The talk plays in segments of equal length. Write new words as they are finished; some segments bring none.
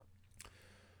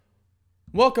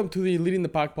Welcome to the Leading the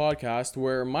Pack podcast,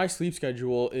 where my sleep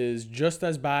schedule is just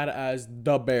as bad as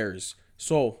the Bears.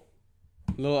 So,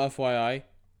 little FYI,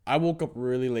 I woke up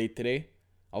really late today,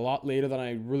 a lot later than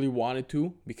I really wanted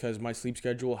to because my sleep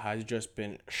schedule has just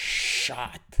been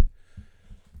shot.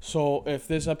 So, if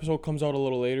this episode comes out a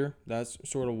little later, that's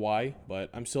sort of why, but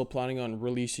I'm still planning on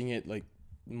releasing it like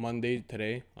Monday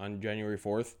today on January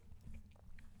 4th.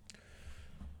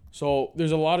 So,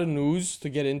 there's a lot of news to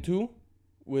get into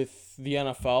with the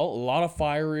NFL. A lot of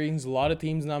firings, a lot of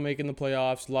teams not making the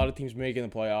playoffs, a lot of teams making the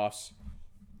playoffs.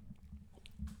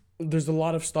 There's a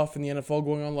lot of stuff in the NFL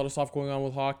going on, a lot of stuff going on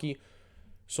with hockey.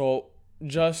 So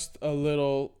just a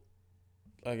little,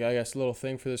 a little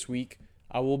thing for this week.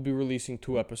 I will be releasing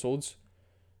 2 episodes.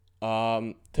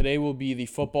 Today will be the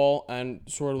football and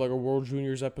sort of like a World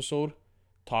Juniors episode,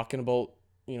 talking about,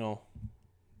 the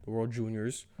World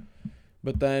Juniors.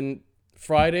 But then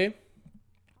Friday,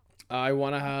 I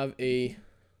want to have a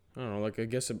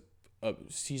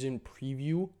season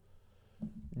preview,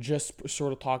 just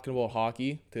sort of talking about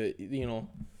hockey to,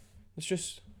 let's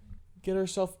just get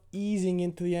ourselves easing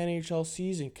into the NHL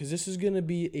season because this is going to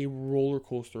be a roller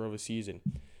coaster of a season.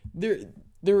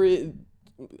 There is,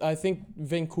 I think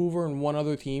Vancouver and one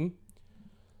other team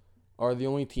are the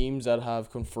only teams that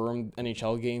have confirmed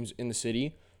NHL games in the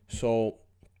city. So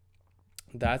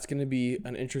that's going to be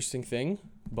an interesting thing,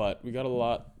 but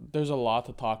there's a lot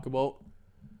to talk about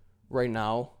right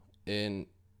now in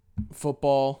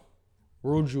football,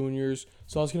 World Juniors.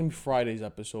 So that's going to be Friday's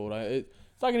episode.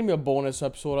 It's not going to be a bonus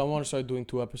episode. I want to start doing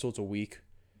 2 episodes a week.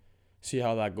 See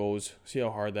how that goes. See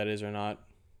how hard that is or not.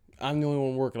 I'm the only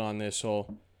one working on this,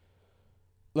 so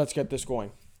let's get this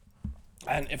going.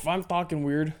 And if I'm talking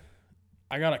weird,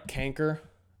 I got a canker,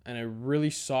 and it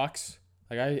really sucks.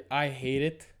 I hate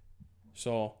it.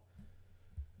 So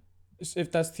if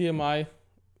that's TMI,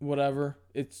 whatever,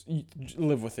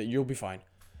 live with it. You'll be fine.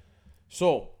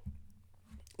 So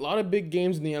a lot of big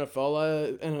games in the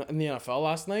NFL in the NFL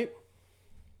last night.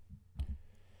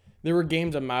 There were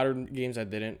games that mattered, games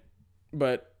that didn't,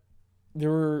 but there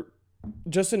were,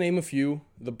 just to name a few,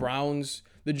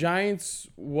 the Giants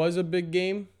was a big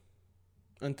game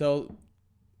until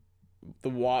the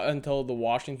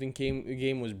Washington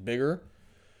game was bigger.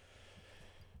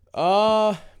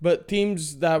 But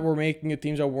teams that weren't making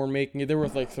it, they were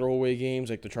like throwaway games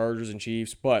like the Chargers and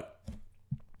Chiefs. But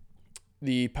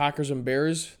the Packers and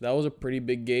Bears, that was a pretty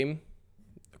big game.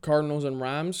 The Cardinals and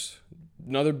Rams,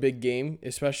 another big game,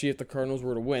 especially if the Cardinals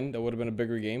were to win. That would have been a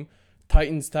bigger game.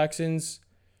 Titans, Texans.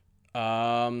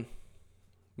 What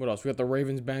else? We got the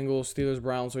Ravens, Bengals, Steelers,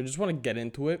 Browns. So I just want to get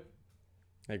into it,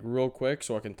 like real quick,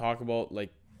 so I can talk about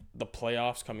like the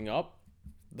playoffs coming up,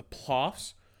 the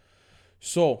playoffs.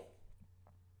 So,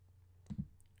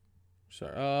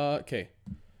 okay.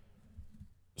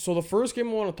 So the first game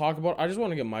I want to talk about, I just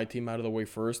want to get my team out of the way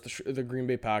first. The Green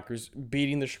Bay Packers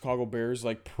beating the Chicago Bears,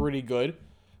 like, pretty good.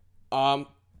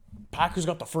 Packers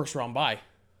got the first round bye.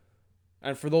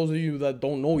 And for those of you that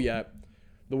don't know yet,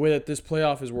 the way that this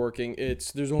playoff is working,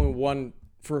 there's only one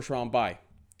first round bye.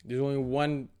 There's only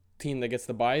one team that gets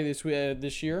the bye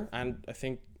this year, and I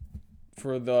think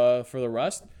for the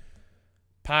rest,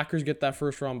 Packers get that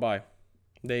first round bye.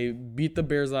 They beat the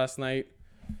Bears last night.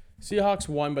 Seahawks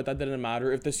won, but that didn't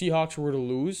matter. If the Seahawks were to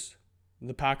lose,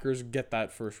 the Packers get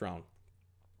that first round.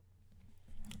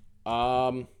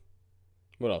 What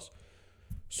else?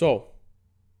 So,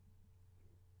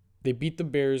 they beat the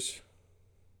Bears,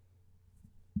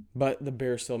 but the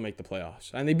Bears still make the playoffs.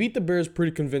 And they beat the Bears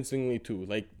pretty convincingly too.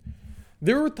 Like,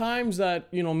 there were times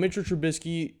that, Mitchell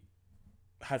Trubisky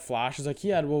had flashes. Like, he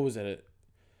had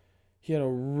a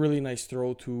really nice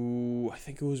throw to, I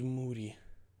think it was Moody.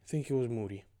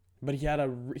 But he had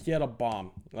a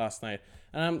bomb last night.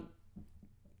 And I'm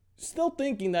still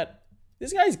thinking that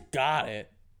this guy's got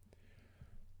it.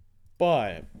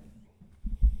 But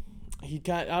I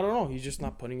don't know. He's just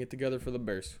not putting it together for the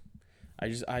Bears.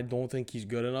 I don't think he's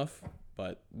good enough,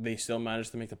 but they still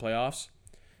managed to make the playoffs.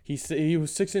 He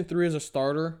was 6-3 as a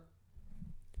starter.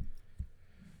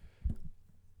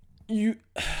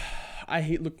 I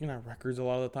hate looking at records a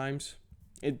lot of the times.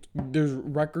 There's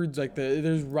records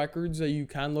that you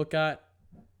can look at.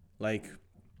 Like,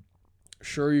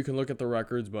 sure, you can look at the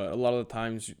records, but a lot of the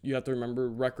times you have to remember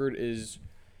record is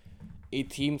a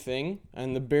team thing,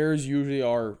 and the Bears usually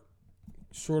are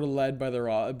sort of led by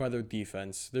their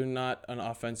defense. They're not an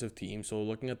offensive team, so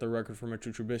looking at the record for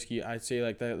Mitchell Trubisky, I'd say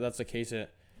like that's the case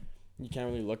that you can't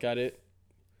really look at it,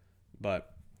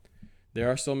 but they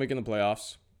are still making the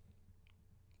playoffs.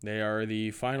 They are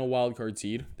the final wildcard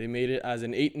seed. They made it as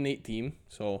an 8-8 team,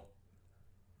 so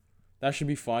that should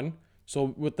be fun.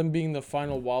 So with them being the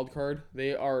final wild card,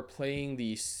 they are playing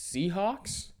the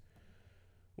Seahawks,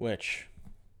 which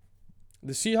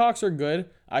the Seahawks are good.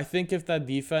 I think if that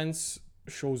defense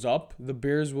shows up, the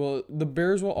Bears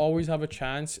will always have a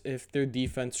chance if their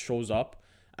defense shows up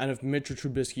and if Mitchell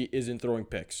Trubisky isn't throwing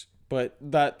picks. But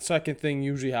that second thing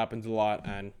usually happens a lot,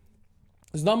 and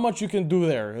there's not much you can do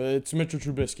there. It's Mitchell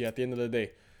Trubisky at the end of the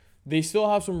day. They still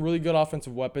have some really good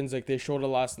offensive weapons, like they showed it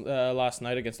last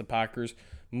night against the Packers.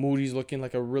 Moody's looking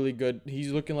like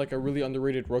he's looking like a really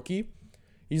underrated rookie.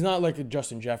 He's not like a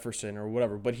Justin Jefferson or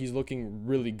whatever, but he's looking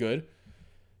really good.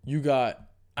 You got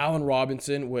Allen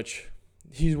Robinson, which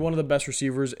he's one of the best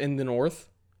receivers in the North,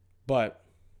 but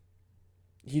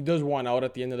he does want out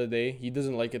at the end of the day. He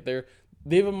doesn't like it there.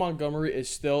 David Montgomery is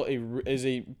still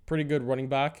a pretty good running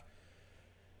back.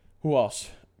 Who else?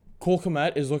 Cole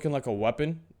Kmet is looking like a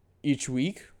weapon each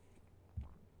week.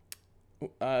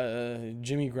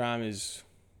 Jimmy Graham is,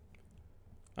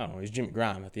 I don't know, he's Jimmy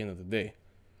Graham at the end of the day.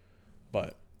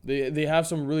 But they have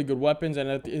some really good weapons,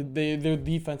 and their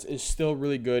defense is still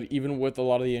really good, even with a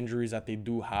lot of the injuries that they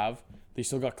do have. They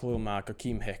still got Khalil Mack,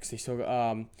 Akeem Hicks. They still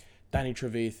got Danny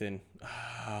Trevathan,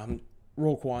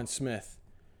 Roquan Smith.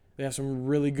 They have some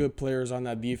really good players on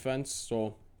that defense.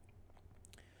 So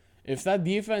if that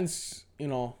defense,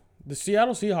 the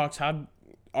Seattle Seahawks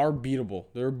are beatable.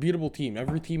 They're a beatable team.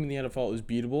 Every team in the NFL is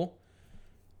beatable.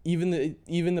 Even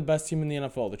the best team in the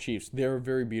NFL, the Chiefs, they're a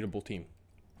very beatable team.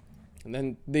 And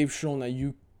then they've shown that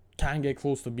you can get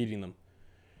close to beating them.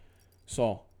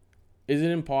 So, is it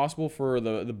impossible for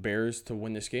the Bears to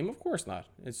win this game? Of course not.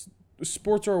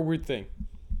 Sports are a weird thing.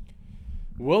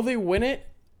 Will they win it?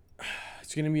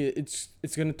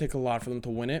 It's gonna take a lot for them to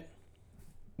win it.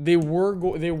 They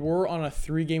were on a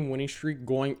 3-game winning streak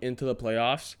going into the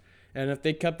playoffs, and if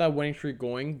they kept that winning streak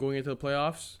going into the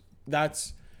playoffs,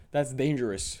 that's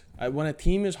dangerous. When a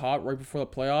team is hot right before the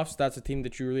playoffs, that's a team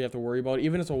that you really have to worry about,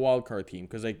 even as a wild card team.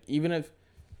 Because even if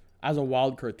as a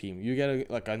wild card team you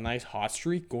get a nice hot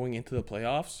streak going into the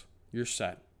playoffs, you're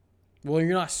set. Well,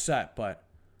 you're not set, but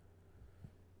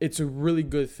it's a really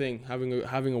good thing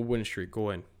having a win streak go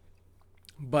in.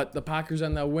 But the Packers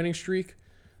on that winning streak,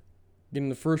 getting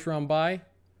the first round bye.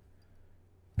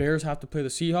 Bears have to play the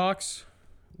Seahawks,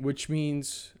 which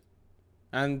means,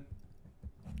 and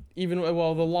even the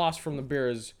loss from the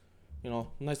Bears,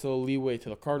 nice little leeway to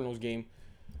the Cardinals game.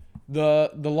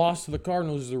 The loss to the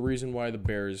Cardinals is the reason why the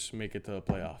Bears make it to the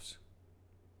playoffs.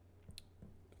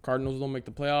 Cardinals don't make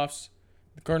the playoffs.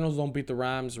 The Cardinals don't beat the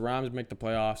Rams. The Rams make the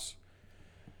playoffs.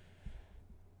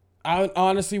 I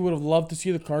honestly would have loved to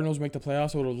see the Cardinals make the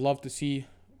playoffs. I would have loved to see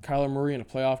Kyler Murray in a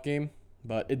playoff game,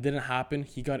 but it didn't happen.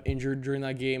 He got injured during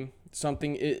that game.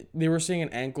 They were saying an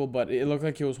ankle, but it looked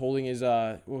like he was holding his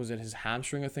his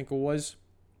hamstring, I think it was.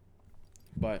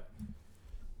 But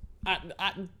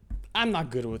I'm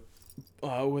not good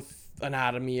with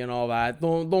anatomy and all that.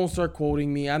 Don't start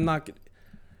quoting me. I'm not.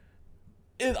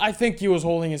 I think he was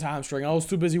holding his hamstring. I was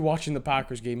too busy watching the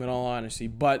Packers game, in all honesty.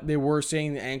 But they were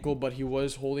saying the ankle, but he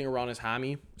was holding around his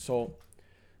hammy. So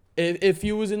if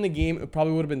he was in the game, it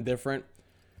probably would have been different.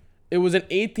 It was an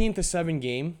 18-7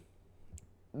 game.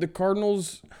 The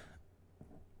Cardinals,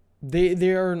 they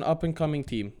are an up-and-coming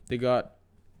team. They got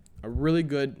a really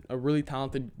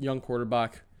talented young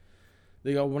quarterback.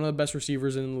 They got one of the best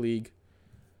receivers in the league.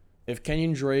 If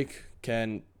Kenyon Drake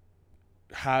can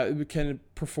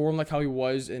perform like how he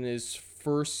was in his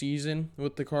first season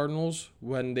with the Cardinals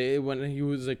when he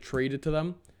was traded to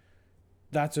them,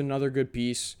 that's another good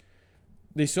piece.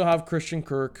 They still have Christian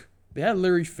Kirk. They had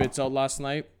Larry Fitz out last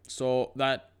night, so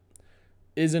that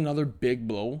is another big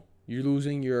blow. You're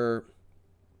losing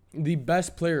the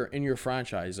best player in your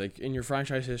franchise, in your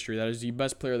franchise history. That is the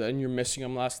best player, and you're missing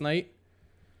him last night.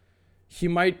 He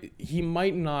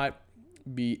might not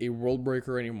be a world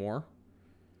breaker anymore.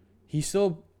 He's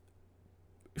still,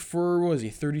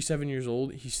 37 years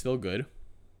old? He's still good.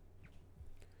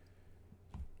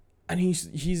 And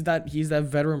he's that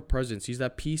veteran presence. He's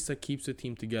that piece that keeps the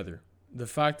team together. The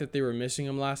fact that they were missing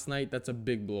him last night, that's a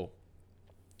big blow.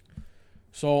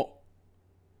 So,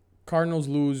 Cardinals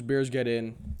lose, Bears get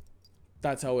in.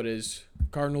 That's how it is.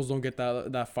 Cardinals don't get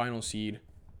that final seed.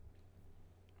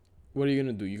 What are you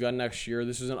going to do? You got next year.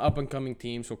 This is an up-and-coming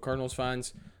team, so Cardinals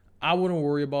fans, I wouldn't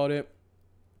worry about it.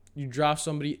 You draft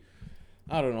somebody,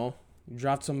 I don't know. You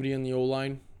draft somebody in the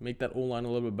O-line, make that O-line a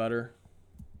little bit better.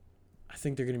 I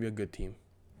think they're going to be a good team.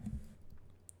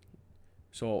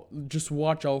 So just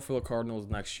watch out for the Cardinals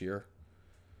next year.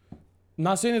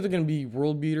 Not saying that they're going to be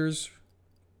world beaters.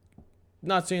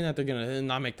 Not saying that they're going to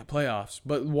not make the playoffs,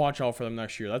 but watch out for them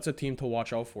next year. That's a team to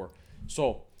watch out for.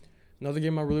 So, another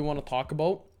game I really want to talk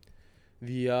about.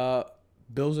 The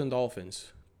Bills and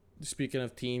Dolphins. Speaking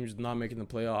of teams not making the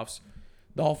playoffs,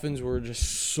 Dolphins were just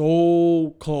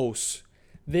so close.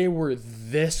 They were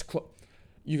this close.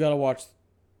 You got to watch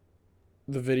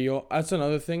the video. That's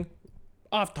another thing.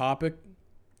 Off topic.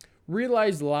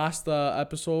 Realized last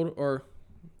episode, or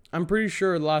I'm pretty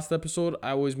sure last episode,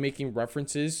 I was making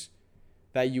references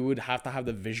that you would have to have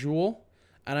the visual.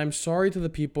 And I'm sorry to the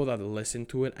people that listened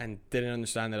to it and didn't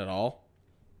understand it at all.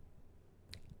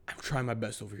 I'm trying my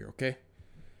best over here, okay?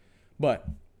 But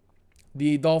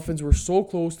the Dolphins were so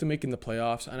close to making the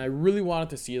playoffs, and I really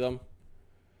wanted to see them.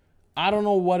 I don't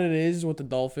know what it is with the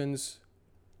Dolphins,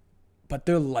 but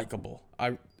they're likable.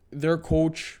 Their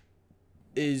coach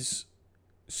is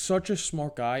such a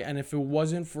smart guy, and if it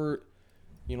wasn't for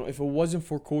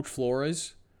Coach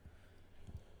Flores,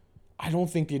 I don't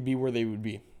think they'd be where they would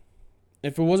be.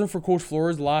 If it wasn't for Coach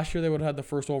Flores, last year they would have had the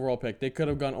first overall pick. They could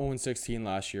have gone 0-16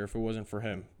 last year if it wasn't for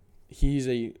him. He's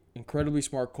a incredibly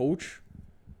smart coach.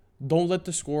 Don't let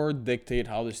the score dictate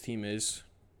how this team is.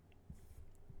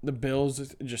 The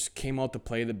Bills just came out to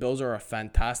play. The Bills are a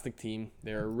fantastic team.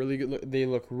 They're really good. They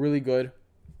look really good.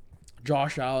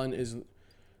 Josh Allen is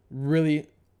really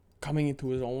coming into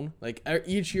his own. Like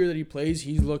each year that he plays,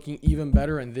 he's looking even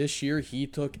better. And this year, he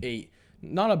took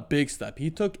not a big step.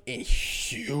 He took a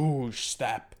huge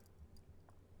step.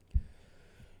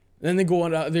 Then they go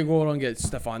out and get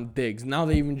Stephon Diggs. Now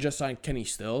they even just signed Kenny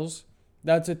Stills.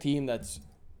 That's a team that's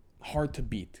hard to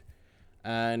beat.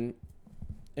 And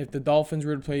if the Dolphins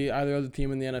were to play either other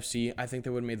team in the NFC, I think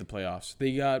they would have made the playoffs.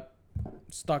 They got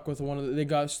stuck with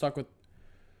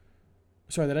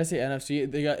Sorry, did I say NFC?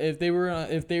 If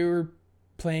they were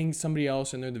playing somebody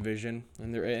else in their division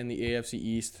and they're in the AFC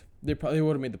East, they probably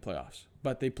would have made the playoffs.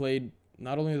 But they played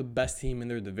not only the best team in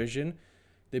their division,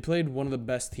 they played one of the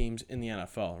best teams in the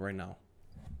NFL right now.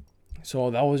 So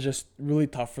that was just really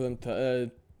tough for them to.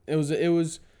 It was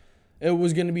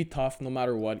going to be tough no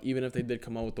matter what, even if they did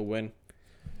come out with the win.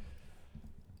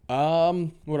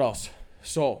 What else?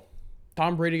 So,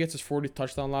 Tom Brady gets his 40th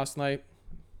touchdown last night.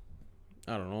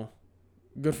 I don't know.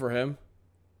 Good for him.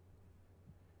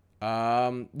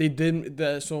 They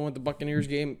did so with the Buccaneers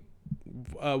game.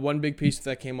 One big piece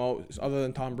that came out, other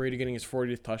than Tom Brady getting his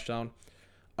 40th touchdown,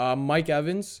 Mike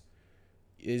Evans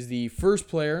is the first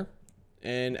player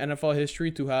in NFL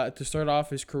history to start off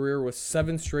his career with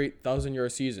 7 straight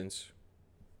 1,000-yard seasons.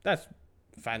 That's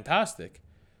fantastic.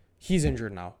 He's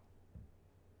injured now,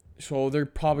 so they're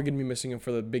probably going to be missing him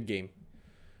for the big game,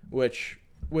 which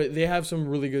they have some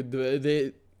really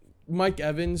good. Mike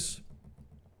Evans,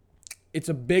 it's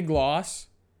a big loss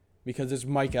because it's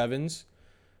Mike Evans,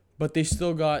 but they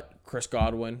still got Chris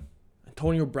Godwin.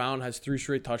 Antonio Brown has 3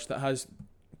 straight touchdowns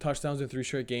in 3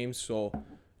 straight games, so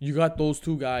you got those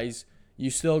two guys. You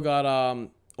still got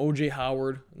O.J.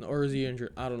 Howard, or is he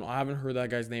injured? I don't know. I haven't heard that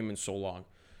guy's name in so long.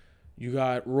 You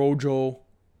got Rojo,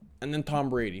 and then Tom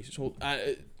Brady. So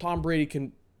Tom Brady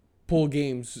can pull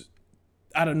games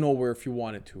out of nowhere if you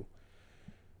wanted to.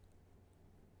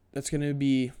 That's going to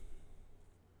be,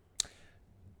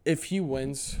 if he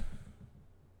wins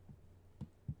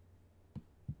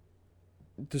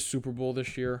the Super Bowl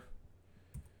this year,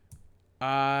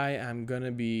 I am going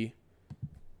to be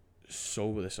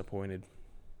so disappointed.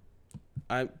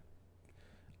 I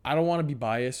don't want to be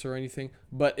biased or anything,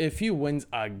 but if he wins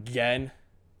again,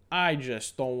 I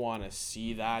just don't want to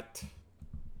see that.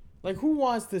 Like, who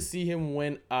wants to see him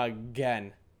win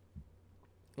again?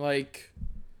 Like,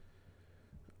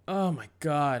 oh my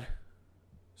God.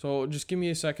 So just give me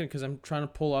a second because I'm trying to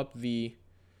pull up the,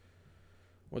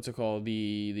 what's it called?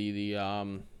 The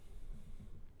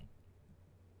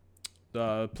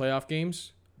playoff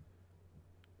games,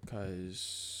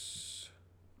 because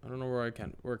I don't know where I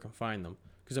can find them,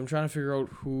 because I'm trying to figure out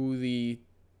who the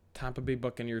Tampa Bay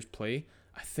Buccaneers play.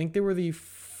 I think they were the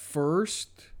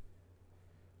first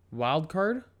wild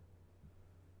card.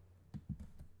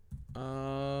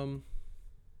 I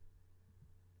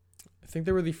think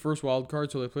they were the first wild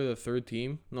card, so they play the third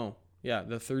team. No, yeah,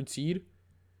 the third seed.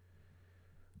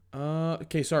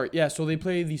 Okay, sorry. Yeah, so they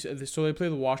play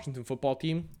the Washington football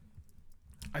team.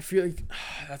 I feel like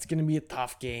that's going to be a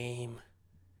tough game,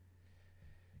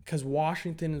 because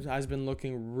Washington has been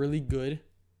looking really good,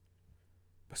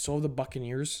 but so have the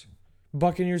Buccaneers.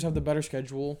 Buccaneers have the better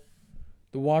schedule.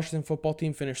 The Washington football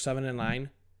team finished 7-9.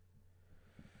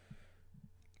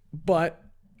 But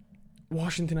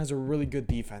Washington has a really good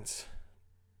defense.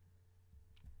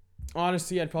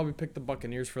 Honestly, I'd probably pick the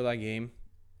Buccaneers for that game.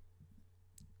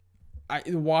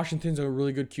 Washington's a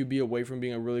really good QB away from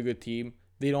being a really good team.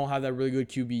 They don't have that really good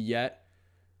QB yet.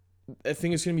 I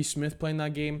think it's going to be Smith playing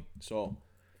that game. So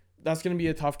that's going to be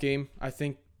a tough game. I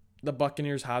think the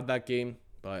Buccaneers have that game.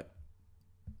 But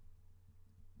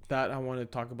that I want to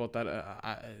talk about that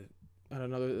at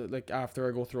another, like, after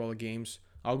I go through all the games.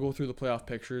 I'll go through the playoff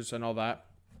pictures and all that.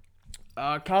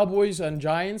 Cowboys and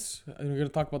Giants. I'm going to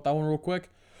talk about that one real quick.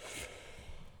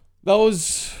 That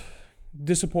was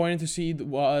disappointing to see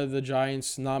the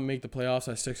Giants not make the playoffs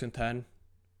at 6-10.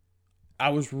 I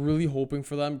was really hoping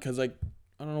for them because, like,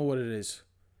 I don't know what it is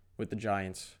with the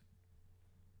Giants.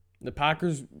 The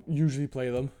Packers usually play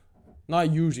them.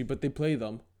 Not usually, but they play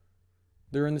them.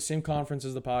 They're in the same conference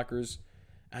as the Packers,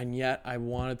 and yet I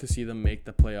wanted to see them make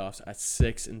the playoffs at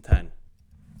 6-10.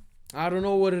 I don't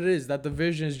know what it is. That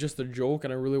division is just a joke,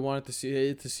 and I really wanted to see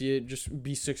it just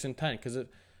be 6-10 because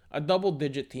a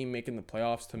double-digit team making the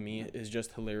playoffs to me is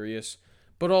just hilarious.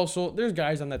 But also, there's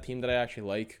guys on that team that I actually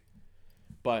like.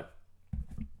 But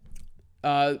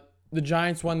the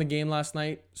Giants won the game last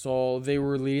night, so they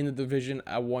were leading the division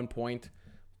at 1 point.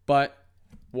 But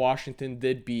Washington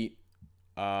did beat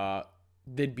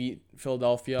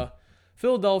Philadelphia.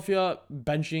 Philadelphia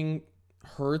benching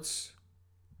Hurts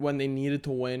when they needed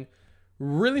to win.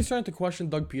 Really starting to question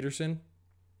Doug Peterson.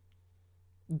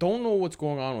 Don't know what's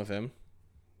going on with him.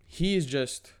 He is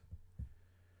just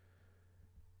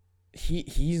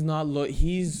he's not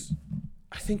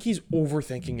I think he's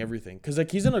overthinking everything, cuz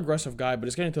like he's an aggressive guy, but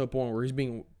it's getting to a point where he's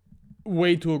being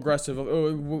way too aggressive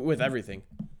with everything.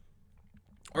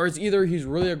 Or it's either he's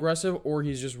really aggressive or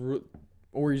he's just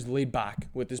or he's laid back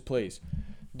with his plays.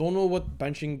 Don't know what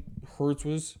benching Hurts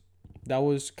was. That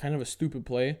was kind of a stupid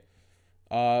play.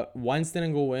 Wentz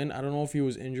didn't go in. I don't know if he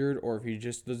was injured or if he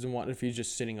just if he's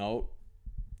just sitting out,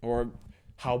 or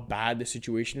how bad the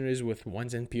situation is with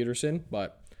Wentz and Peterson.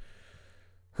 But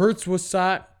Hurts was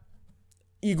sat.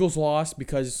 Eagles lost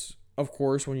because, of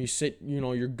course, when you sit,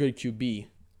 your good QB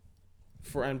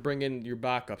and bring in your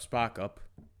backups back up,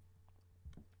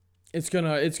 it's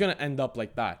gonna end up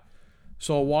like that.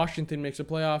 So Washington makes the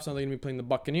playoffs. Now they're gonna be playing the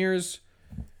Buccaneers.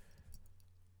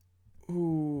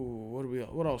 Ooh,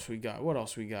 what else we got?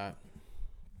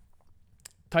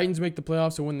 Titans make the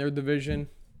playoffs and win their division.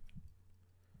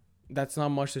 That's not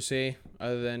much to say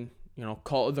other than,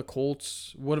 the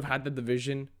Colts would have had the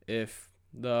division if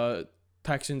the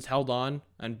Texans held on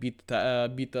and beat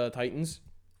the Titans.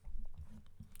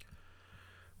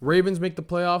 Ravens make the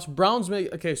playoffs. Ravens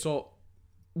make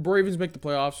the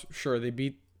playoffs. Sure, they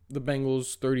beat the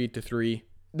Bengals 30-3.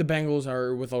 The Bengals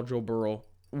are without Joe Burrow.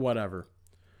 Whatever.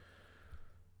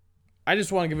 I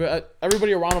just want to give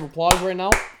everybody a round of applause right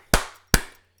now.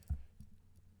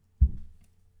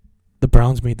 The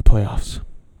Browns made the playoffs.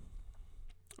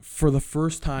 For the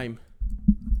first time.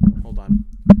 Hold on.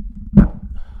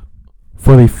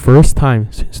 For the first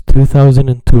time since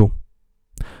 2002,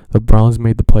 the Browns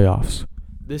made the playoffs.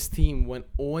 This team went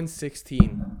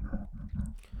 0-16.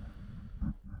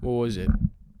 What was it?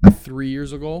 3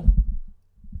 years ago?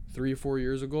 3 or 4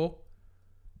 years ago?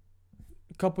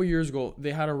 A couple years ago,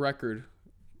 they had a record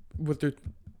with the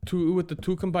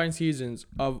two combined seasons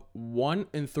of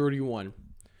 1-31.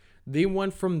 They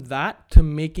went from that to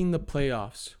making the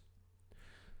playoffs.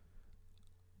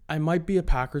 I might be a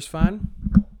Packers fan,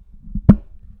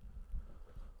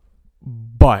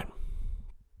 but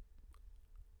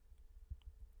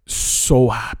so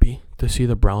happy to see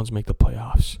the Browns make the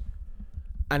playoffs.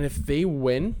 And if they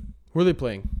win, who are they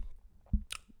playing?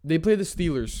 They play the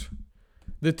Steelers.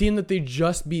 The team that they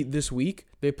just beat this week,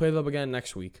 they play them again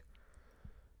next week.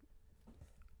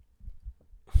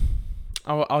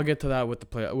 I'll get to that with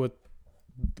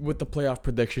the playoff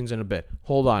predictions in a bit.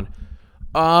 Hold on.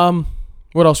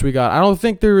 What else we got? I don't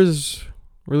think there is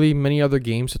really many other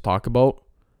games to talk about.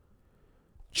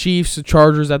 Chiefs, the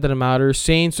Chargers, that didn't matter.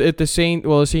 Saints the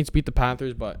Saints beat the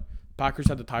Panthers, but Packers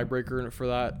had the tiebreaker for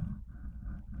that.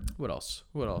 What else?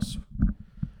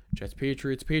 Jets,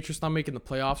 Patriots. Patriots not making the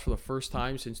playoffs for the first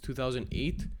time since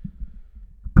 2008.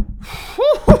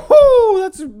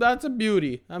 That's a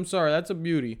beauty. I'm sorry, that's a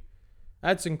beauty.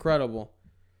 That's incredible.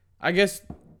 I guess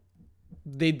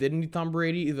they didn't need Tom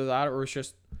Brady, either that or it's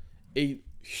just a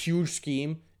huge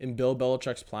scheme in Bill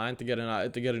Belichick's plan to get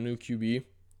a new QB.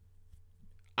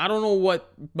 I don't know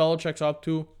what Belichick's up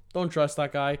to. Don't trust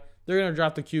that guy. They're going to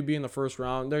draft a QB in the first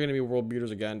round. They're going to be world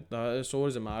beaters again. So what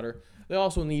does it matter? They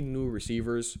also need new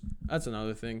receivers. That's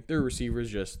another thing. Their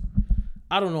receivers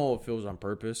I don't know if it was on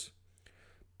purpose.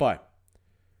 But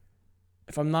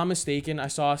if I'm not mistaken, I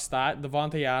saw a stat.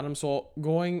 Davante Adams.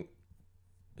 Davante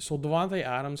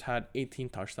Adams had 18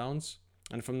 touchdowns.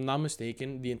 And if I'm not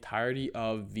mistaken, the entirety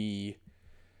of the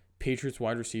Patriots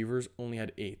wide receivers only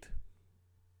had 8.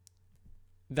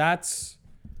 That's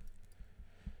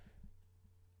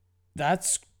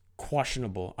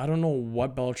questionable. I don't know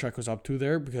what Belichick was up to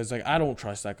there because like I don't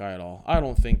trust that guy at all. I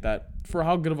don't think that for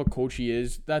how good of a coach he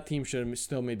is, that team should have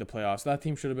still made the playoffs. That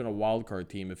team should have been a wild card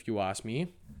team if you ask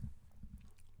me.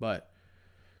 But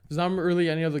there's not really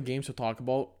any other games to talk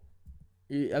about.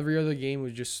 Every other game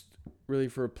was just really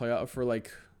for a playoff for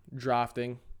like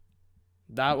drafting.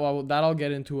 That I'll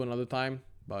get into another time.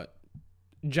 But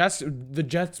the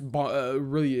Jets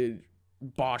really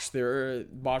botched their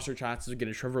chances of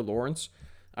getting Trevor Lawrence.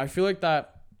 I feel like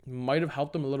that might have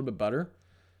helped them a little bit better.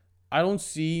 I don't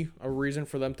see a reason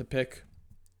for them to pick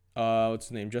what's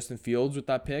his name, Justin Fields with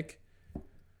that pick.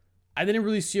 I didn't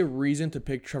really see a reason to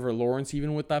pick Trevor Lawrence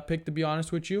even with that pick, to be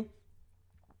honest with you,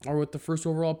 or with the first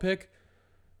overall pick.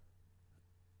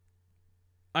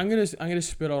 I'm gonna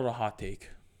spit out a hot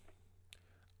take.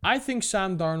 I think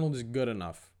Sam Darnold is good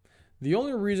enough. The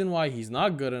only reason why he's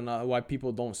not good enough, why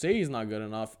people don't say he's not good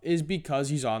enough, is because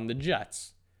he's on the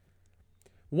Jets.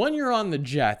 When you're on the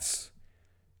Jets,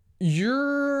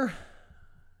 you're,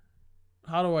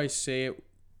 how do I say it,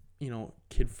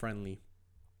 kid friendly.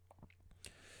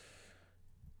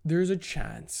 There's a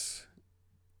chance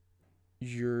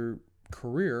your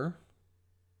career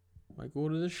might go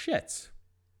to the shits.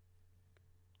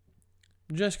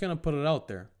 I'm just going to put it out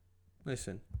there.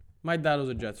 Listen, my dad was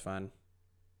a Jets fan.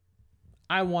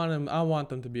 I want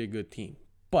them to be a good team,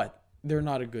 but they're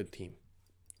not a good team.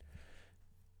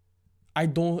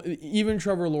 Even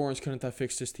Trevor Lawrence couldn't have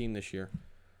fixed this team this year.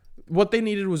 What they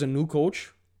needed was a new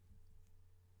coach,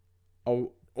 a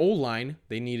O-line,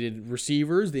 they needed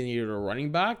receivers, they needed a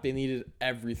running back, they needed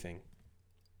everything.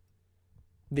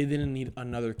 They didn't need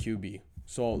another QB.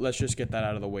 So let's just get that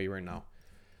out of the way right now.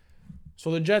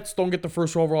 So the Jets don't get the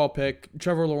first overall pick.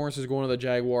 Trevor Lawrence is going to the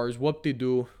Jaguars. What they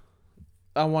do,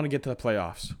 I want to get to the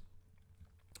playoffs.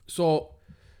 So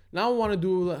now I want to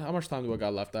do, how much time do I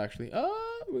got left actually?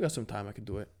 We got some time. I can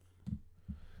do it.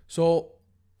 So,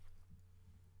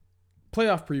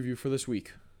 playoff preview for this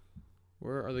week.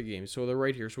 Where are the games? So they're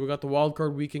right here. So we got the wild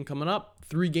card weekend coming up.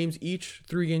 3 games each.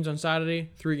 3 games on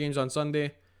Saturday. 3 games on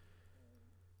Sunday.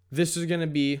 This is going to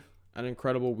be an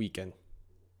incredible weekend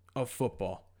of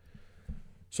football.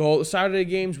 So the Saturday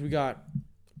games, we got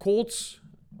Colts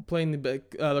playing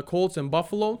the Colts in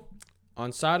Buffalo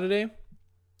on Saturday.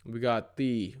 We got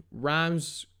the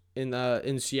Rams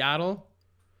in Seattle.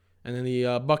 And then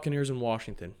the Buccaneers in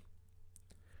Washington.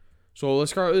 So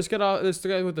let's get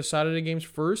with the Saturday games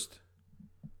first.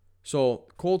 So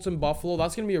Colts and Buffalo,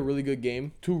 that's gonna be a really good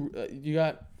game. You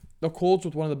got the Colts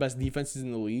with one of the best defenses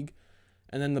in the league,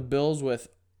 and then the Bills with,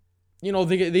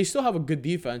 they still have a good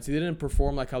defense. They didn't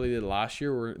perform like how they did last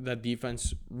year, where that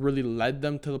defense really led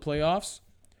them to the playoffs.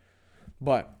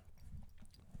 But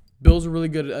Bills are really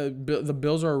good. The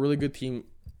Bills are a really good team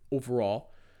overall.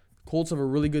 Colts have a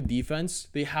really good defense.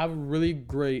 They have really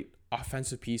great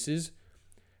offensive pieces.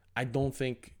 I don't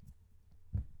think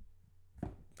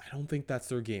that's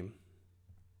their game.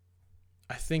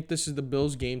 I think this is the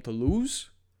Bills' game to lose.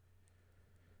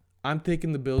 I'm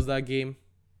taking the Bills that game.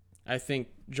 I think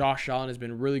Josh Allen has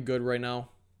been really good right now.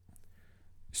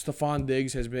 Stephon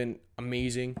Diggs has been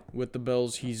amazing with the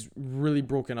Bills. He's really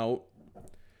broken out.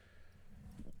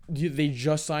 They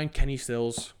just signed Kenny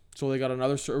Stills. So they got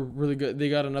another really good. They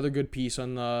got another good piece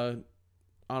on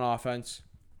offense.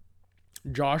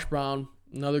 Josh Brown,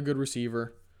 another good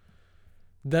receiver.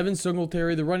 Devin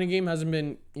Singletary. The running game hasn't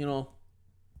been, they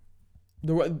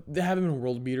haven't been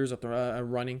world beaters at the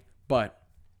running, but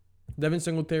Devin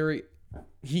Singletary,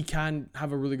 he can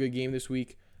have a really good game this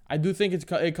week. I do think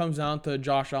it comes down to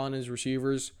Josh Allen and his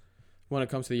receivers when it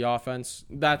comes to the offense.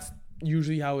 That's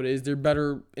usually how it is. They're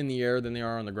better in the air than they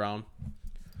are on the ground.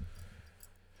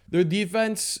 Their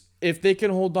defense, if they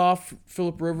can hold off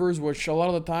Phillip Rivers, which a lot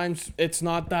of the times it's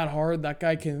not that hard, that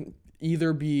guy can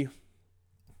either be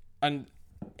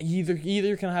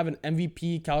either can have an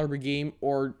MVP caliber game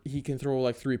or he can throw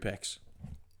like 3 picks.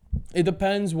 It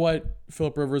depends what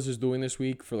Phillip Rivers is doing this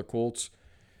week for the Colts.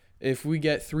 If we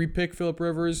get 3-pick Phillip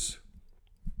Rivers,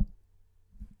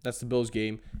 that's the Bills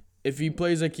game. If he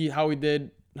plays like how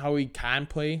he can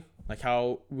play, like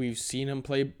how we've seen him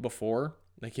play before,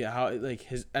 like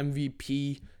his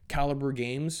MVP caliber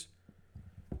games,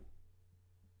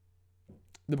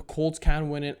 the Colts can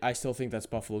win it. I still think that's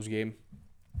Buffalo's game.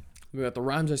 We got the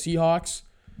Rams and Seahawks.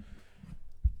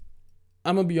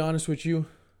 I'm going to be honest with you.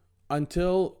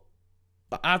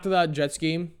 After that Jets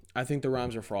game, I think the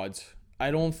Rams are frauds. I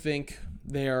don't think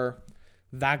they're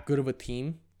that good of a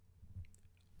team.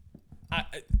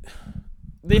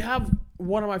 They have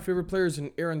one of my favorite players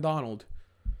in Aaron Donald.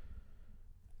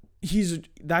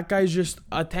 That guy's just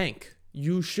a tank.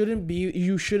 You shouldn't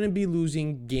be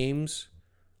losing games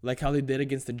like how they did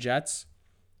against the Jets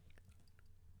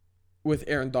with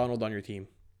Aaron Donald on your team.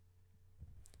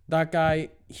 That guy,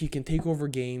 he can take over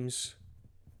games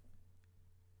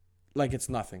like it's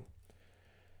nothing.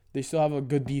 They still have a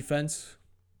good defense.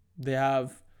 They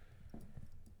have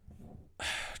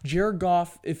Jared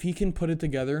Goff, if he can put it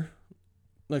together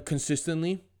like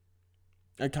consistently,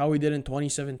 like how he did in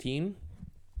 2017,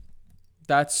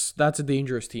 that's a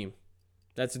dangerous team.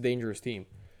 That's a dangerous team.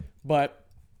 But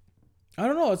I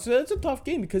don't know. It's a tough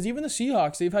game because even the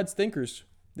Seahawks, they've had stinkers.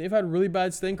 They've had really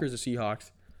bad stinkers, the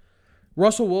Seahawks.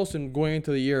 Russell Wilson, going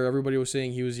into the year, everybody was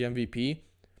saying he was the MVP.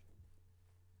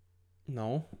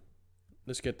 No.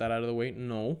 Let's get that out of the way.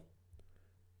 No.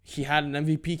 He had an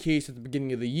MVP case at the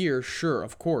beginning of the year, sure,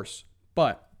 of course.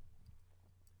 But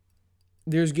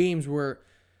there's games where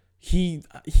he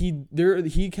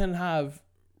can have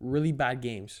really bad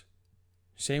games.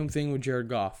 Same thing with Jared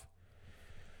Goff.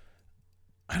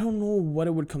 I don't know what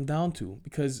it would come down to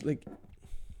because, like,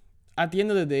 at the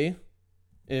end of the day,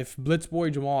 if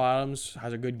Blitzboy Jamal Adams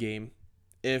has a good game,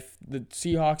 if the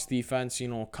Seahawks defense,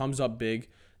 comes up big,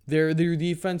 their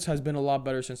defense has been a lot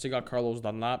better since they got Carlos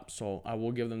Dunlap, so I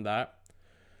will give them that.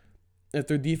 If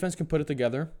their defense can put it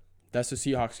together, that's the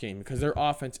Seahawks game because their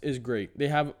offense is great. They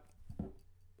have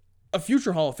a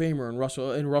future Hall of Famer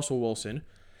in Russell Wilson.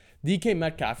 DK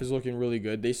Metcalf is looking really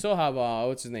good. They still have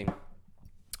what's his name?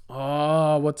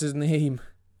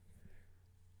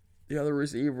 The other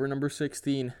receiver, number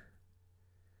 16.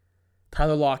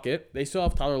 Tyler Lockett. They still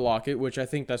have Tyler Lockett, which I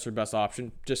think that's their best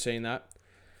option. Just saying that.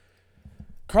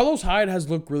 Carlos Hyde has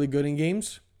looked really good in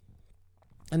games.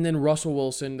 And then Russell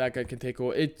Wilson, that guy can take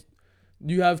over.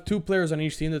 You have two players on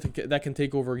each team that can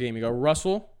take over a game. You got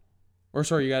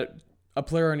you got a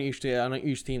player on each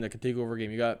team that can take over a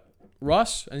game. You got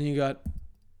Russ, and then you got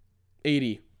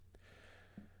AD.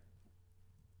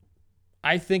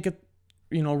 I think,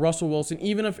 Russell Wilson,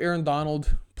 even if Aaron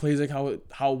Donald plays like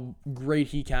how great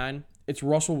he can, it's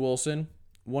Russell Wilson,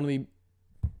 one of the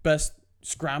best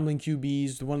scrambling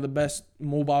QBs, one of the best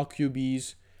mobile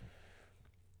QBs,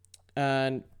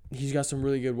 and he's got some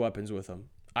really good weapons with him.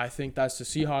 I think that's the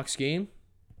Seahawks game.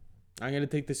 I'm going to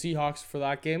take the Seahawks for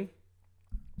that game.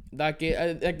 That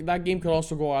game could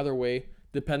also go either way,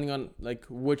 depending on like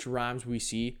which Rams we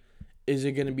see. Is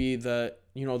it going to be the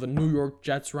New York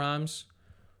Jets Rams,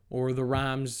 or the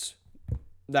Rams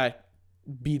that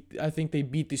I think they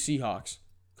beat the Seahawks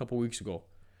a couple weeks ago.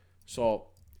 So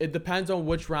it depends on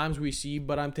which Rams we see,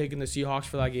 but I'm taking the Seahawks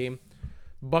for that game.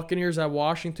 Buccaneers at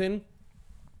Washington.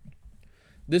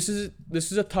 This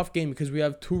is a tough game because we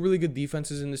have two really good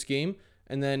defenses in this game,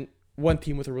 and then one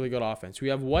team with a really good offense. We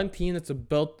have one team that's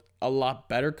built a lot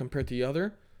better compared to the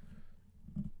other.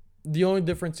 The only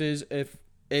difference is if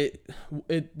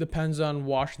it depends on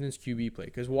Washington's QB play,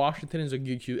 because Washington is a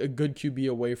good QB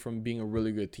away from being a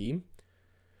really good team.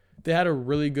 They had a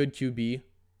really good QB.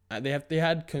 They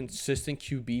had consistent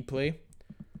QB play.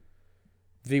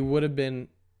 They would have been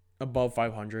above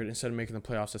 500 instead of making the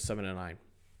playoffs at 7-9.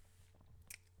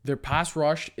 Their pass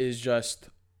rush is just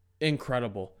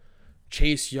incredible.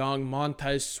 Chase Young,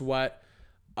 Montez Sweat.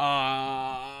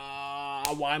 Why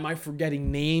am I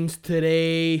forgetting names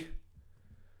today?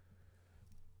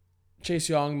 Chase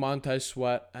Young, Montez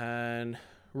Sweat, and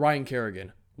Ryan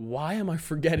Kerrigan. Why am I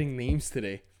forgetting names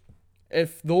today?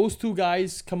 If those two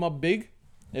guys come up big,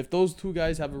 if those two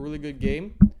guys have a really good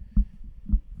game,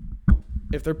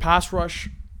 if their pass rush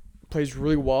plays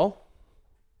really well,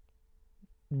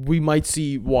 we might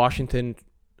see Washington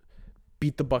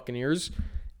beat the Buccaneers.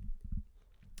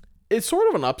 It's sort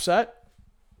of an upset.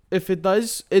 If it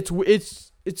does, it's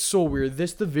so weird.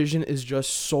 This division is just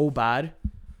so bad.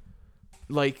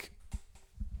 Like,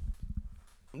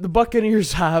 the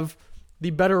Buccaneers have the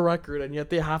better record, and yet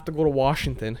they have to go to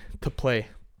Washington to play.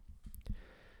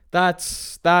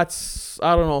 That's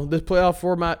I don't know, this playoff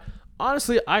format.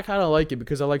 Honestly, I kind of like it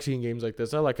because I like seeing games like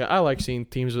this. I like seeing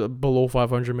teams below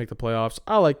 500 make the playoffs.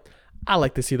 I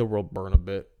like to see the world burn a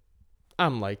bit.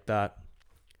 I'm like that.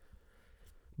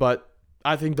 But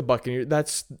I think the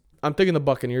Buccaneers. I'm thinking the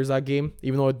Buccaneers that game,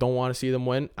 even though I don't want to see them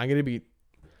win.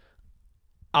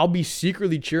 I'll be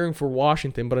secretly cheering for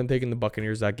Washington, but I'm taking the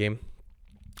Buccaneers that game.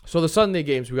 So the Sunday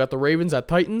games, we got the Ravens at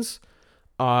Titans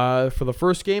for the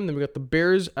first game. Then we got the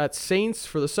Bears at Saints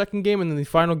for the second game. And then the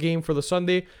final game for the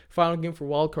Sunday, final game for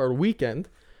wildcard weekend,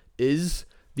 is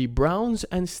the Browns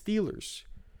and Steelers.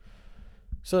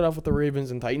 Start off with the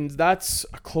Ravens and Titans. That's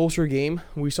a closer game.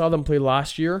 We saw them play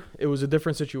last year. It was a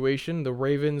different situation. The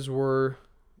Ravens were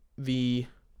the...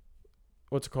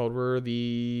 were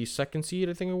the second seed,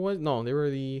 I think it was? No, they were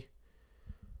the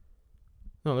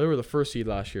first seed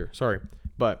last year. Sorry.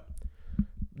 But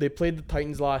They played the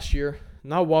Titans last year.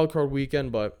 Not wildcard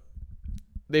weekend, but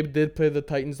they did play the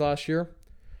Titans last year.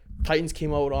 Titans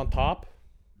came out on top,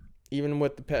 even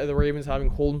with the Ravens having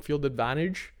home field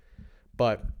advantage.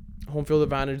 But home field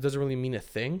advantage doesn't really mean a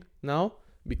thing now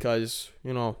because,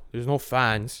 there's no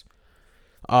fans.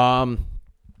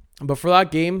 But for that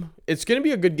game, it's going to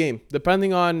be a good game,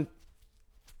 depending on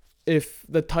if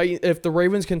the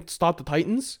Ravens can stop the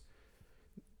Titans,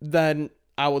 then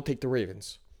I will take the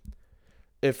Ravens.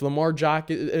 If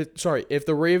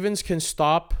the Ravens can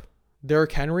stop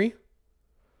Derrick Henry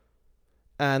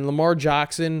and Lamar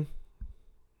Jackson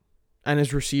and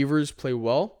his receivers play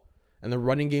well and the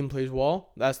running game plays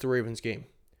well, that's the Ravens game.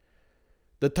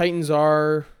 The Titans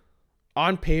are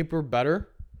on paper better.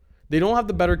 They don't have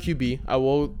the better QB. I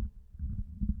will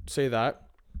say that.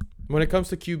 When it comes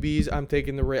to QBs, I'm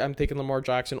taking Lamar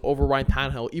Jackson over Ryan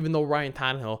Tannehill, even though Ryan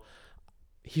Tannehill,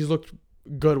 he's looked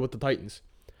good with the Titans.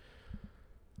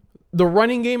 The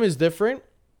running game is different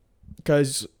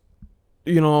because,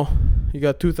 you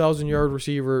got 2,000-yard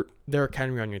receiver Derrick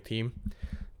Henry on your team.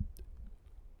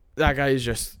 That guy is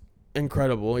just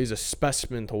incredible. He's a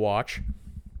specimen to watch.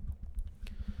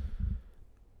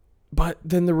 But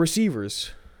then the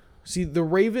receivers. See, the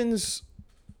Ravens,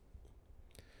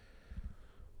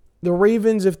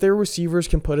 if their receivers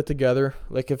can put it together,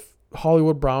 like if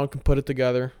Hollywood Brown can put it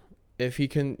together, if he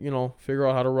can, figure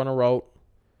out how to run a route,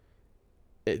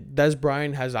 Dez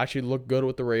Bryant has actually looked good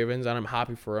with the Ravens, and I'm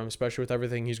happy for him, especially with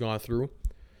everything he's gone through.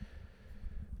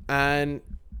 And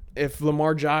if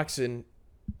Lamar Jackson,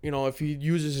 if he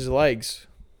uses his legs,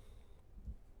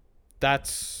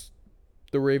 that's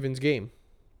the Ravens game.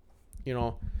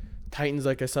 Titans,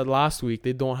 like I said last week,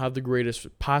 they don't have the greatest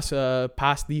pass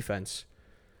defense.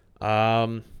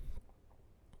 The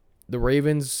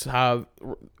Ravens have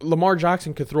Lamar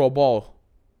Jackson can throw a ball.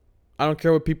 I don't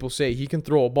care what people say. He can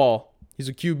throw a ball. He's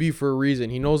a QB for a reason.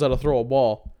 He knows how to throw a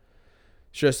ball.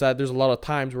 It's just that there's a lot of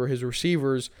times where his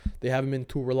receivers, they haven't been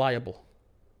too reliable.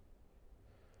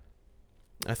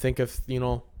 I think if,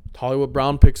 Hollywood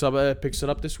Brown picks it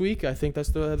up this week, I think that's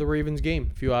the Ravens game,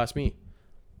 if you ask me.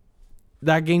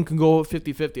 That game can go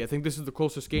 50-50. I think this is the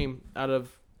closest game other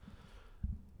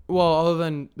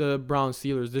than the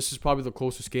Browns-Steelers, this is probably the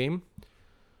closest game.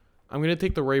 I'm going to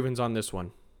take the Ravens on this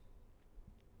one.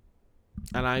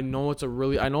 And I know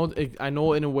I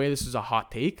know in a way this is a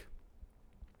hot take.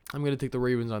 I'm going to take the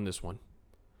Ravens on this one.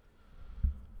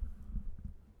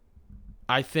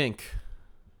 I think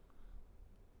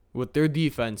with their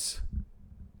defense,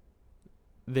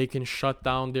 they can shut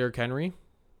down Derrick Henry.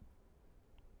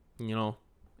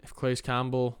 If Calais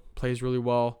Campbell plays really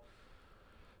well.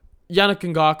 Yannick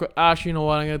Ngakoue, actually, you know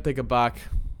what? I'm going to take it back.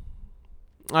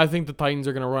 I think the Titans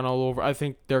are going to run all over. I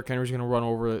think Derrick Henry's going to run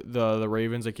over the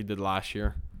Ravens like he did last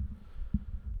year.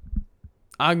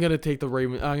 I'm going to take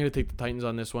the Titans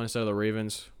on this one instead of the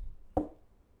Ravens.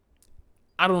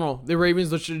 I don't know. The Ravens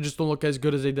just don't look as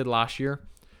good as they did last year.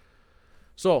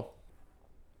 So,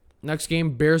 next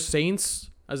game, Bears-Saints.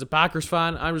 As a Packers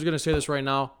fan, I'm just going to say this right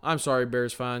now. I'm sorry,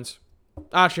 Bears fans.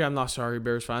 Actually, I'm not sorry,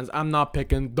 Bears fans. I'm not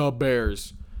picking the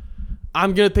Bears.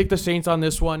 I'm going to take the Saints on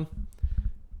this one.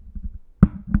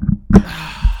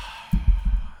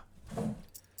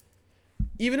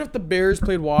 Even if the Bears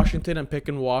played Washington, I'm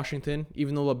picking Washington,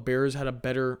 even though the Bears had a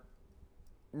better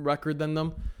record than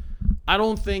them. I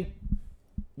don't think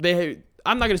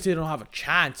I'm not going to say they don't have a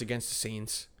chance against the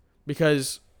Saints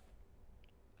because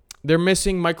they're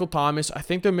missing Michael Thomas. I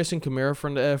think they're missing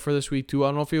Kamara for this week too. I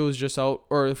don't know if he was just out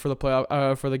or for the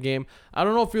playoff for the game. I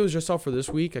don't know if he was just out for this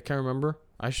week. I can't remember.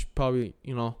 I should probably,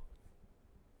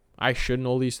 I should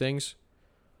know these things.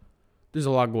 There's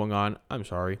a lot going on. I'm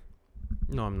sorry.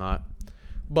 No, I'm not.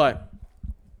 But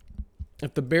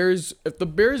if the Bears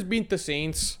beat the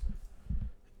Saints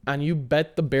and you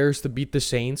bet the Bears to beat the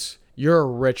Saints, you're a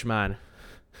rich man.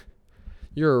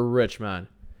 You're a rich man.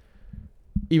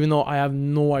 Even though I have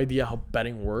no idea how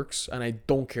betting works and I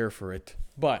don't care for it.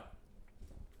 But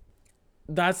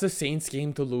that's the Saints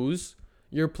game to lose.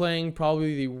 You're playing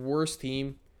probably the worst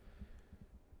team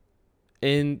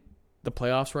in the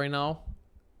playoffs right now.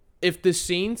 If the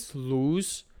Saints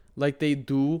lose like they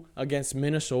do against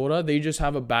Minnesota, they just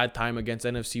have a bad time against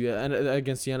the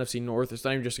NFC North. It's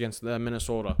not even just against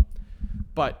Minnesota.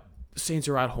 But the Saints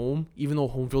are at home, even though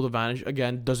home field advantage,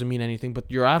 again, doesn't mean anything. But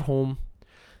you're at home.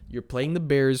 You're playing the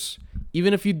Bears.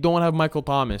 Even if you don't have Michael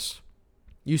Thomas,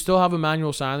 you still have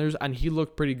Emmanuel Sanders, and he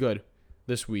looked pretty good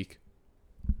this week.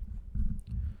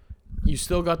 You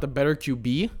still got the better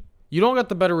QB. You don't got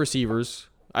the better receivers.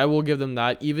 I will give them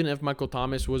that. Even if Michael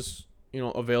Thomas was,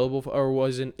 available or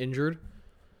wasn't injured,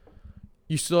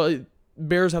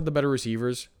 Bears have the better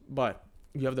receivers. But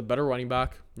You have the better running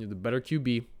back. You have the better QB.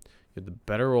 You have the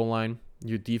better O-line.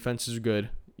 Your defense is good.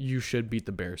 You should beat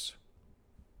the Bears.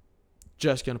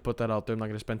 Just going to put that out there. I'm not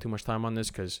going to spend too much time on this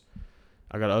because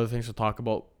I got other things to talk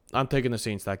about. I'm taking the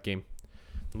Saints that game.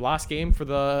 The last game for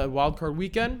the wild card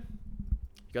weekend,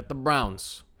 you got the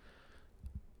Browns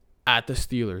at the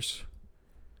Steelers.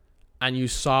 And you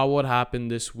saw what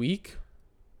happened this week.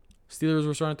 Steelers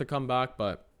were starting to come back,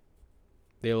 but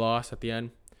they lost at the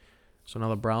end. So now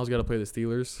the Browns got to play the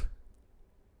Steelers.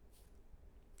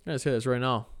 I'm going to say this right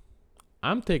now.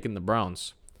 I'm taking the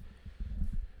Browns.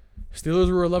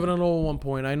 Steelers were 11-0 at one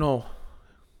point. I know.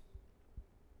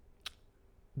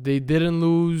 They didn't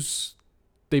lose.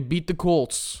 They beat the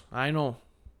Colts. I know.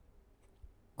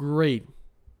 Great.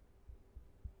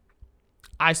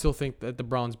 I still think that the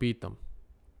Browns beat them.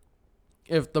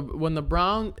 I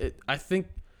think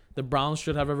the Browns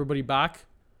should have everybody back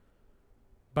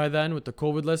by then with the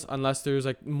COVID list, unless there's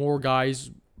like more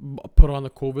guys put on the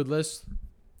COVID list.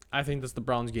 I think that's the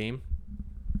Browns game.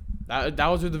 That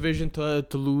was their division to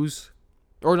lose.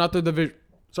 Or not the division.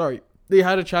 Sorry. They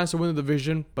had a chance to win the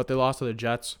division, but they lost to the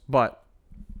Jets. But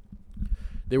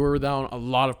they were down a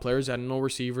lot of players. They had no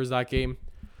receivers that game.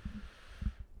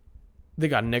 They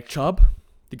got Nick Chubb.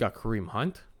 They got Kareem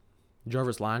Hunt.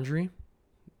 Jarvis Landry.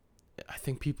 I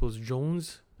think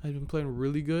Peoples-Jones has been playing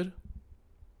really good.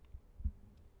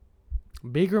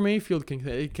 Baker Mayfield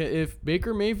if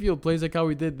Baker Mayfield plays like how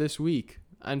he did this week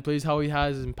and plays how he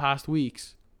has in past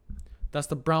weeks, that's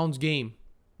the Browns game.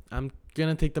 I'm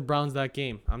going to take the Browns that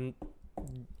game. I'm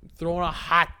throwing a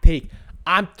hot take.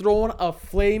 I'm throwing a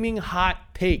flaming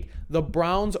hot take. The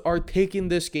Browns are taking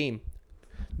this game.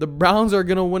 The Browns are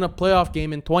going to win a playoff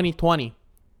game in 2020.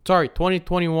 Sorry,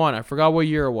 2021. I forgot what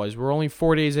year it was. We're only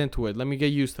 4 days into it. Let me get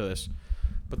used to this.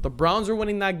 But the Browns are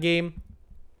winning that game.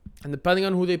 And depending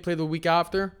on who they play the week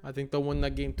after, I think they'll win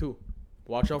that game too.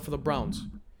 Watch out for the Browns.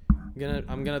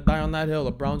 I'm gonna die on that hill.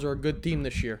 The Browns are a good team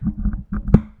this year.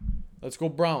 Let's go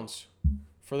Browns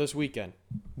for this weekend.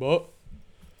 So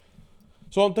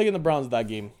I'm taking the Browns that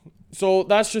game. So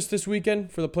that's just this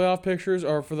weekend for the playoff pictures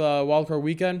or for the wildcard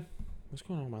weekend. What's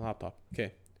going on with my laptop?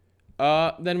 Okay.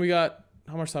 Then we got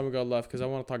how much time we got left because I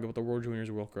want to talk about the World Juniors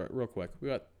real quick.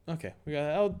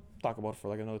 I'll talk about it for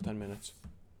like another 10 minutes.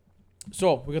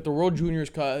 So we got the World Juniors.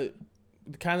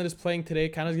 Canada's playing today.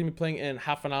 Canada's gonna be playing in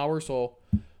half an hour. So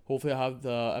hopefully I'll have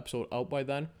the episode out by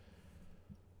then.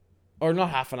 Or not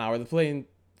half an hour. They're playing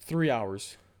 3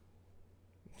 hours.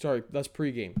 Sorry, that's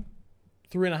pregame.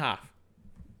 3.5.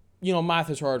 You know,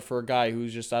 math is hard for a guy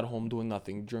who's just at home doing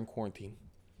nothing during quarantine.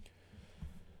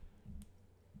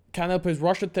 Canada plays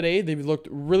Russia today. They've looked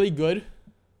really good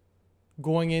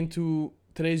going into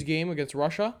today's game against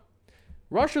Russia.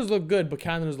 Russia's looked good, but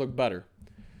Canada's looked better.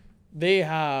 They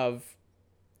have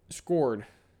scored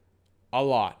a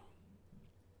lot.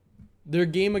 Their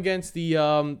game against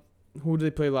the who did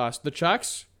they play last? The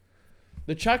Czechs.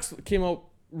 The Czechs came out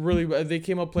really. They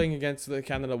came out playing against the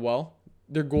Canada well.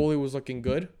 Their goalie was looking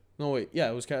good. No wait,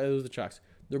 yeah, it was the Czechs.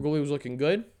 Their goalie was looking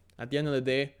good. At the end of the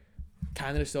day,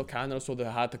 Canada's still Canada, so they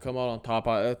had to come out on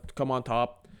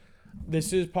top.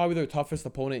 This is probably their toughest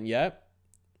opponent yet.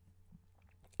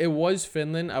 It was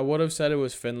Finland. I would have said it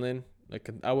was Finland. Like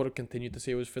I would have continued to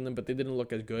say it was Finland, but they didn't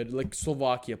look as good. Like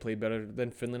Slovakia played better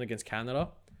than Finland against Canada.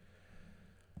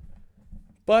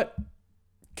 But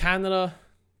Canada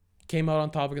came out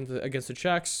on top against the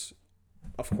Czechs,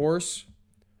 of course.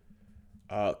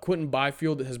 Quinton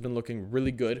Byfield has been looking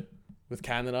really good with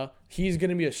Canada. He's going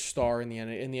to be a star in the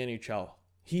NHL.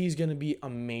 He's going to be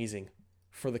amazing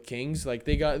for the Kings. Like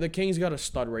the Kings got a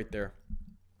stud right there.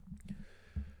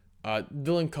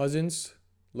 Dylan Cousins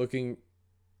looking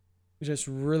just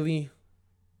really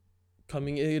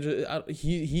coming.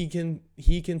 He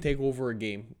can take over a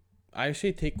game. I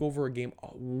say take over a game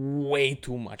way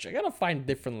too much. I gotta find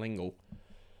different lingo.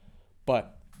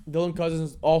 But Dylan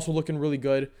Cousins also looking really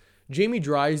good. Jamie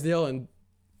Drysdale and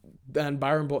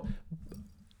Byron Boehm.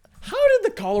 How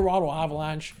did the Colorado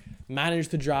Avalanche manage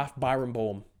to draft Byron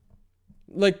Boehm?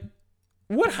 Like,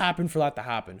 what happened for that to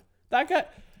happen? That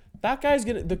guy's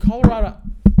gonna the Colorado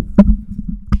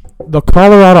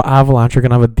Avalanche are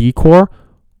gonna have a decor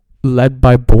led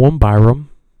by Boehm Byram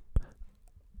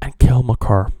and Cale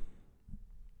Makar.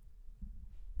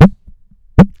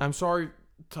 I'm sorry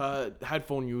to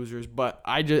headphone users, but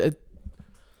I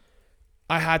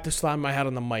had to slam my head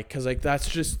on the mic because like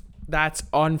that's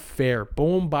unfair.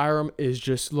 Boehm Byram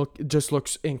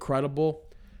looks incredible,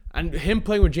 and him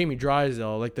playing with Jamie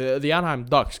Drysdale, like the Anaheim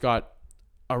Ducks got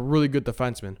a really good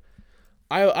defenseman.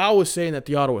 I was saying that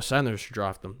the Ottawa Senators should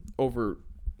draft him over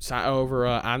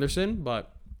Anderson,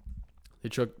 but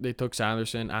They took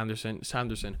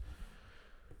Sanderson.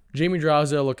 Jamie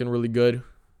Drysdale looking really good.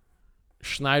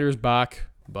 Schneider's back,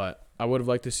 but I would have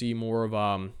liked to see more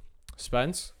of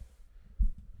Spence.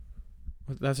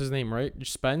 That's his name, right?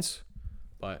 Spence.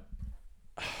 But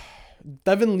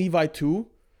Devin Levi too.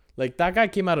 Like, that guy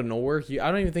came out of nowhere.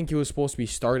 I don't even think he was supposed to be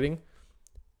starting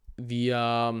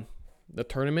the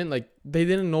tournament. Like, they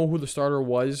didn't know who the starter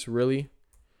was really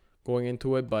going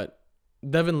into it, but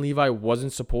Devin Levi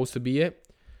wasn't supposed to be it.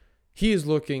 He is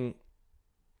looking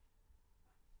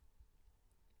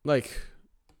like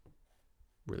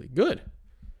really good.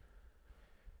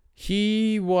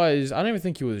 I don't even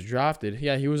think he was drafted.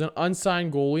 Yeah, he was an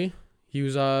unsigned goalie. He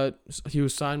was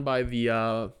signed by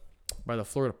the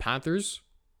Florida Panthers.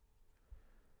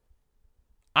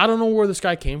 I don't know where this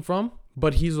guy came from,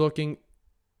 but he's looking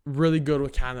really good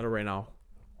with Canada right now.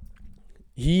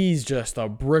 He's just a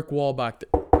brick wall back there.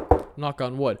 Knock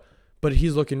on wood. But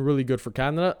he's looking really good for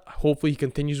Canada. Hopefully he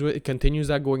continues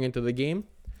that going into the game.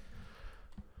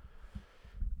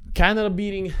 Canada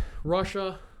beating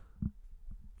Russia,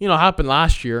 happened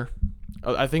last year.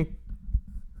 I think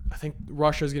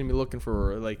Russia is going to be looking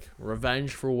for like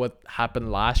revenge for what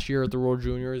happened last year at the World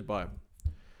Juniors, but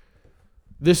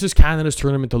this is Canada's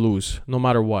tournament to lose no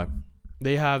matter what.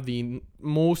 They have the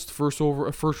most first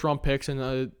round picks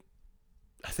in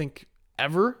I think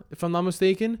ever, if I'm not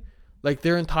mistaken. Like,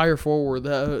 their entire forward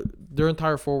lineup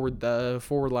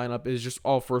is just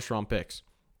all first round picks.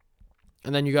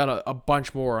 And then you got a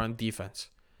bunch more on defense.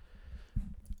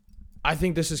 I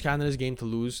think this is Canada's game to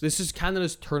lose. This is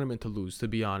Canada's tournament to lose, to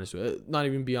be honest. Not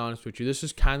even be honest with you. This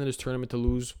is Canada's tournament to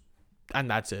lose, and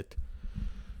that's it.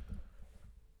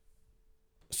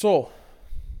 So,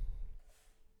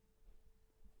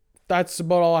 that's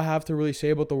about all I have to really say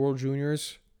about the World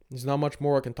Juniors. There's not much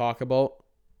more I can talk about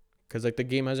because, like, the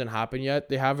game hasn't happened yet.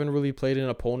 They haven't really played an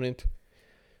opponent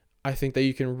I think that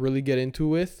you can really get into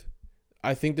with.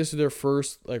 I think this is their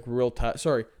first, like, real test.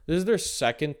 Sorry, this is their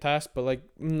second test, but, like,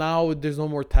 now there's no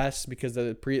more tests because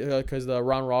the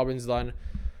round robin's done.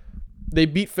 They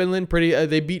beat Finland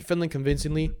They beat Finland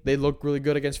convincingly. They look really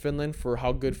good against Finland for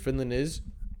how good Finland is.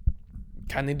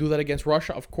 Can they do that against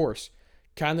Russia? Of course.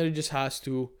 Canada just has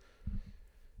to.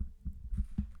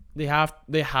 They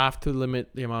have to limit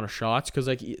the amount of shots because,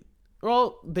 like,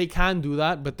 they can do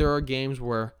that, but there are games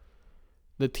where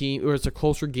it's a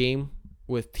closer game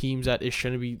with teams that it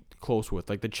shouldn't be close with,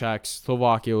 like the Czechs.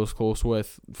 Slovakia was close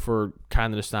with for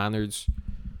Canada standards,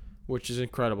 which is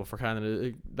incredible for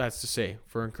Canada. That's to say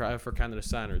for Canada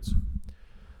standards.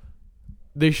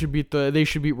 They should beat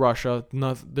Russia.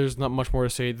 There's not much more to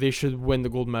say. They should win the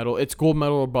gold medal. It's gold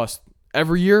medal or bust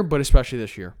every year, but especially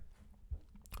this year.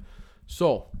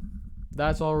 So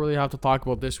that's all I really have to talk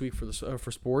about this week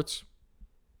for sports.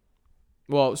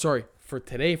 Well, sorry, for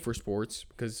today for sports,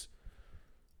 because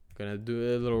I'm going to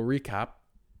do a little recap.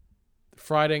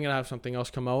 Friday, I'm going to have something else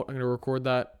come out. I'm going to record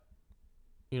that,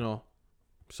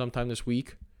 sometime this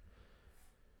week.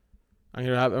 I'm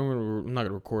not going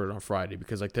to record it on Friday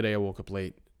because, like, today I woke up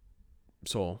late.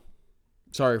 So,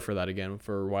 sorry for that again,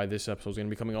 for why this episode is going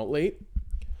to be coming out late.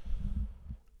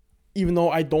 Even though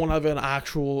I don't have an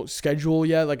actual schedule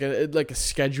yet, like a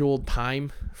scheduled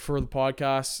time for the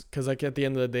podcast, because, like, at the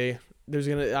end of the day,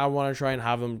 I want to try and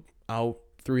have them out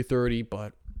 3:30,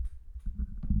 but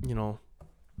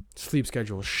sleep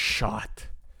schedule is shot.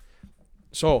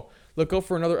 So look out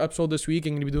for another episode this week.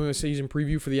 I'm going to be doing a season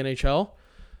preview for the NHL.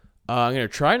 I'm going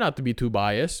to try not to be too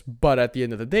biased, but at the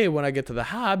end of the day, when I get to the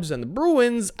Habs and the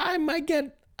Bruins, I might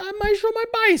show my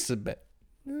bias a bit.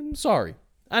 I'm sorry.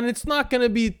 And it's not going to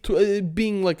be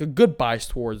being like a good bias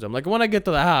towards them. Like, when I get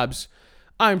to the Habs,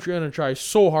 I'm going to try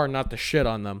so hard not to shit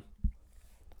on them.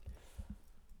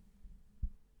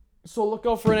 So look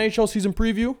out for an NHL season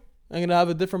preview. I'm going to have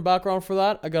a different background for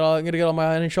that. I'm going to get all my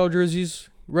NHL jerseys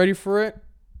ready for it.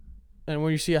 And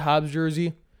when you see a Habs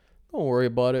jersey, don't worry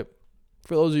about it.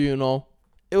 For those of you who know,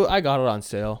 I got it on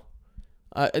sale.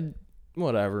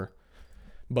 Whatever.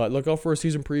 But look out for a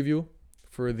season preview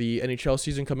for the NHL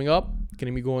season coming up.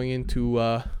 Going to be going into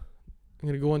I'm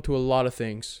going to go into a lot of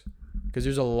things because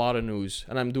there's a lot of news,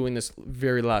 and I'm doing this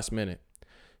very last minute.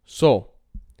 So,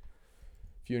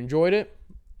 if you enjoyed it,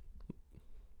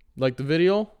 like the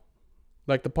video,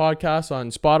 like the podcast on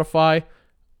Spotify.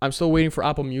 I'm still waiting for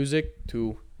Apple Music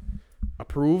to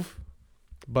approve,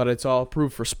 but it's all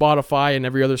approved for Spotify and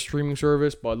every other streaming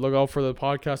service. But look out for the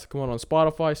podcast to come out on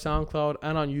Spotify, SoundCloud,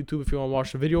 and on YouTube if you want to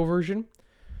watch the video version.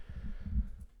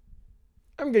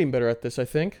 I'm getting better at this, I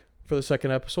think, for the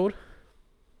second episode.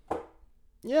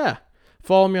 Yeah.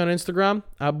 Follow me on Instagram,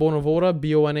 at Bonavota,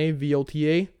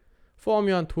 Bonavota. Follow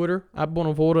me on Twitter at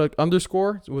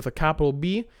Bonavoda_ with a capital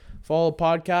B. Follow the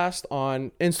podcast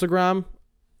on Instagram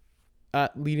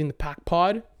at Leading the Pack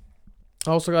Pod. I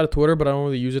also got a Twitter, but I don't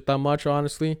really use it that much,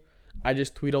 honestly. I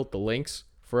just tweet out the links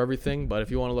for everything. But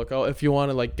if you want to look out, if you want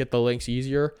to like get the links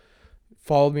easier,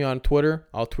 follow me on Twitter.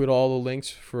 I'll tweet all the links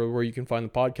for where you can find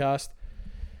the podcast.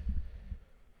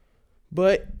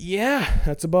 But yeah,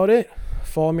 that's about it.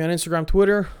 Follow me on Instagram,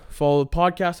 Twitter. Follow the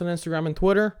podcast on Instagram and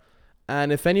Twitter.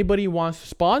 And if anybody wants to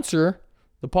sponsor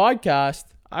the podcast,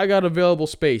 I got available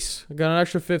space. I got an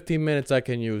extra 15 minutes I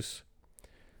can use.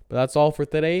 But that's all for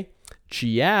today.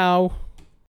 Ciao.